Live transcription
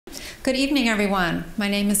Good evening, everyone. My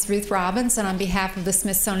name is Ruth Robbins, and on behalf of the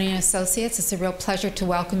Smithsonian Associates, it's a real pleasure to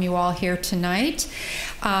welcome you all here tonight.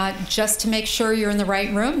 Just to make sure you're in the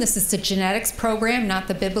right room, this is the genetics program, not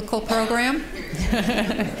the biblical program.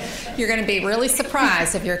 You're going to be really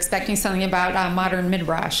surprised if you're expecting something about modern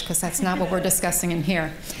midrash, because that's not what we're discussing in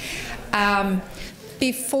here.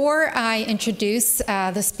 Before I introduce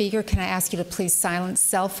the speaker, can I ask you to please silence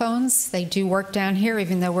cell phones? They do work down here,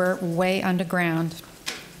 even though we're way underground.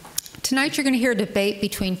 Tonight you're going to hear a debate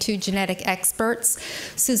between two genetic experts,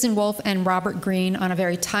 Susan Wolf and Robert Green, on a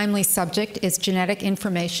very timely subject: is genetic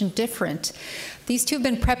information different? These two have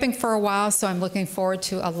been prepping for a while, so I'm looking forward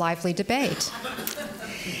to a lively debate.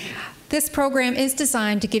 This program is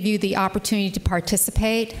designed to give you the opportunity to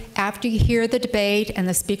participate. After you hear the debate and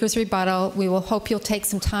the speaker's rebuttal, we will hope you'll take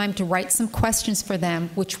some time to write some questions for them,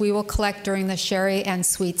 which we will collect during the sherry and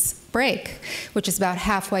sweets break, which is about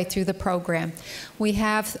halfway through the program. We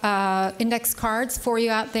have index cards for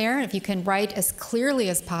you out there. If you can write as clearly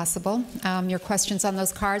as possible your questions on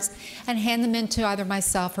those cards and hand them in to either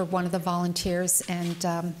myself or one of the volunteers,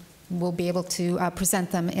 and we'll be able to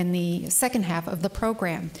present them in the second half of the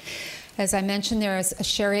program. As I mentioned, there is a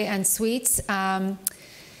sherry and sweets.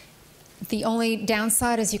 The only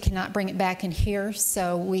downside is you cannot bring it back in here,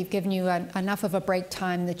 so we've given you enough of a break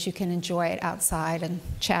time that you can enjoy it outside and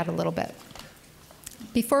chat a little bit.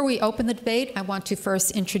 Before we open the debate, I want to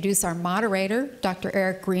first introduce our moderator, Dr.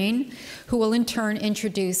 Eric Green, who will in turn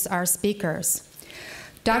introduce our speakers.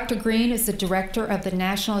 Dr. Green is the director of the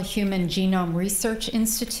National Human Genome Research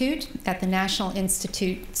Institute at the National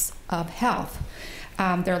Institutes of Health.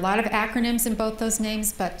 There are a lot of acronyms in both those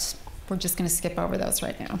names, but we're just going to skip over those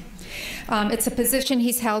right now. It's a position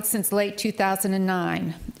he's held since late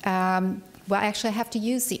 2009. Well, actually, I have to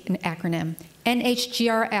use an acronym.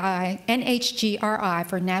 NHGRI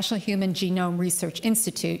for National Human Genome Research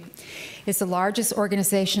Institute is the largest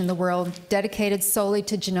organization in the world dedicated solely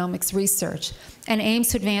to genomics research and aims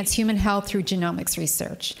to advance human health through genomics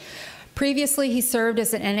research. Previously, he served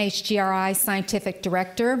as an NHGRI scientific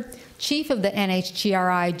director, chief of the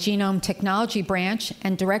NHGRI Genome Technology Branch,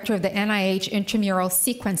 and director of the NIH Intramural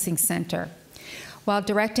Sequencing Center. While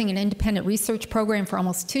directing an independent research program for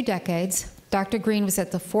almost 2 decades, Dr. Green was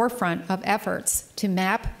at the forefront of efforts to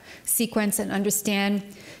map, sequence, and understand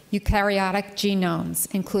eukaryotic genomes,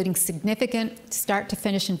 including significant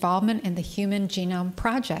start-to-finish involvement in the Human Genome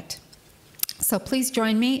Project. So please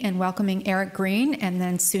join me in welcoming Eric Green, and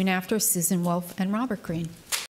then soon after, Susan Wolf and Robert Green.